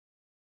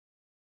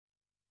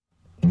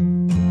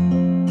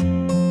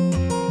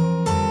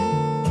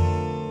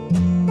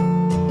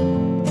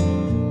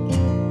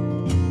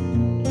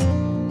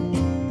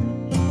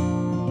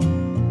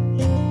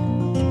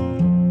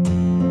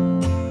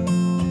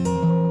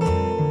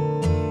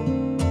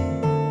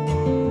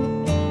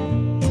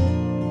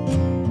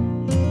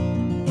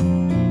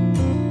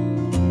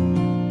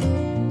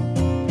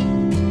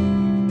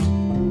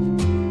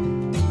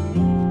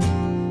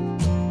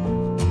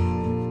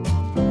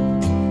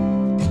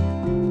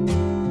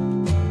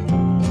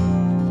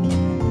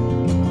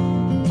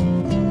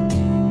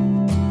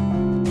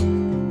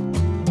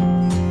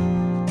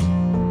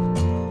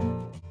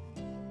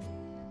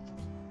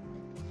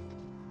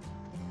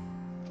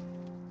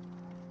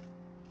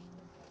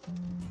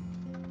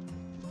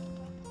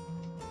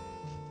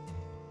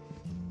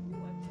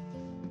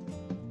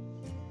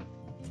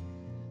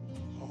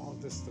Oh,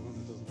 this is the one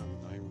that doesn't have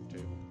a dining room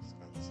table. It's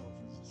got the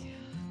sofas. Yeah.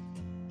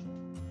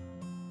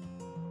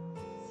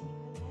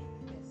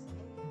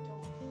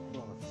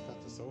 Well, if it's got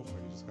the sofa,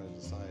 you just gotta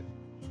decide.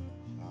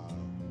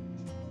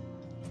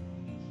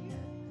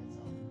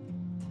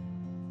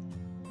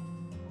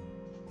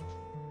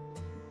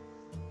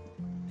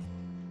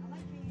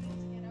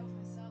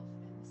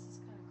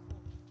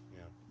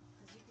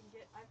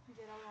 I can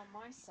get out on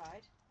my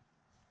side,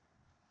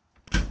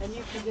 and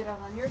you can get out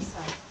on your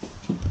side.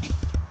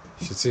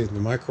 You should see the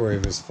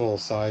microwave is full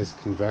size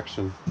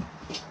convection.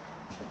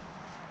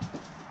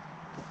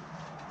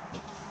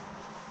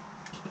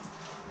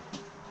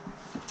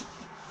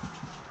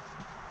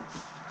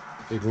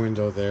 Big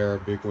window there,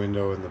 big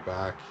window in the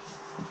back.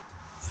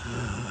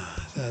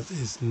 That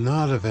is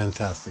not a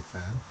fantastic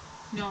fan.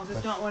 No,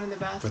 there's not one in the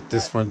bathroom. But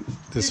this one,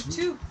 there's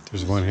two.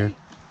 There's one here.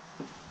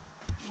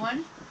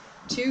 1,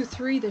 2,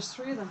 3. There's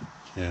 3 of them.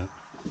 Yeah.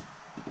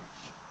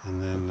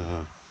 And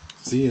then,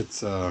 see,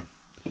 it's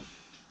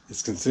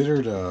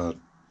considered a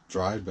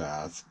dry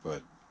bath,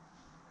 but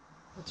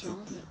what's wrong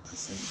with it?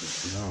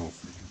 No,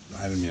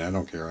 I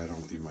don't care. I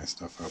don't leave my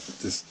stuff out. But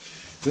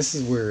this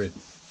is where it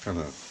kind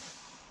of,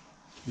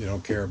 you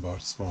don't care about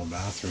a small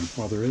bathroom.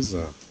 Well, there is.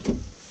 Yeah.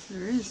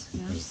 There's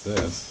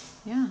this.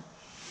 Yeah.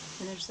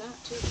 And there's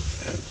that too.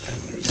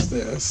 And there's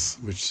this,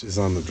 which is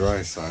on the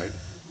dry side.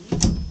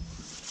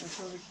 That's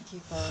where we can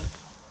keep a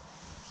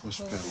flush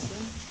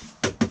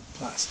panel.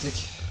 Plastic.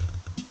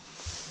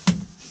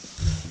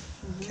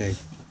 Okay.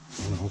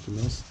 Want to open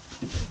those?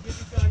 I'll give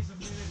you guys a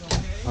minute,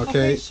 okay?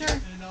 Okay. Sure.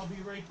 And I'll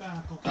be right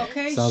back, okay?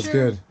 Okay, Sounds sure.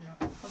 good.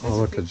 Yeah. Oh,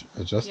 look,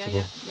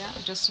 adjustable. Yeah,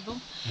 adjustable.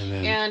 And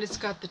then, And it's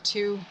got the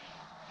 2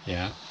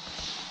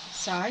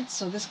 sides,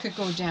 so this could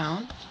go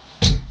down.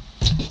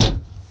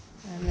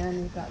 And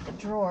then we've got the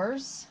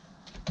drawers.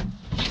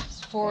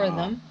 There's 4 of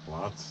them.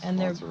 Lots. And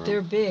lots of room.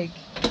 they're big.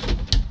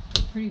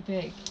 Pretty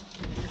big.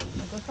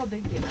 Like, look how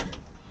big they are.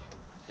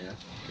 Yeah,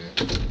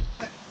 good.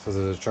 So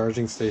there's a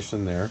charging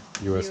station there,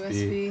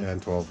 USB and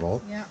 12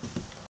 volt. Yeah.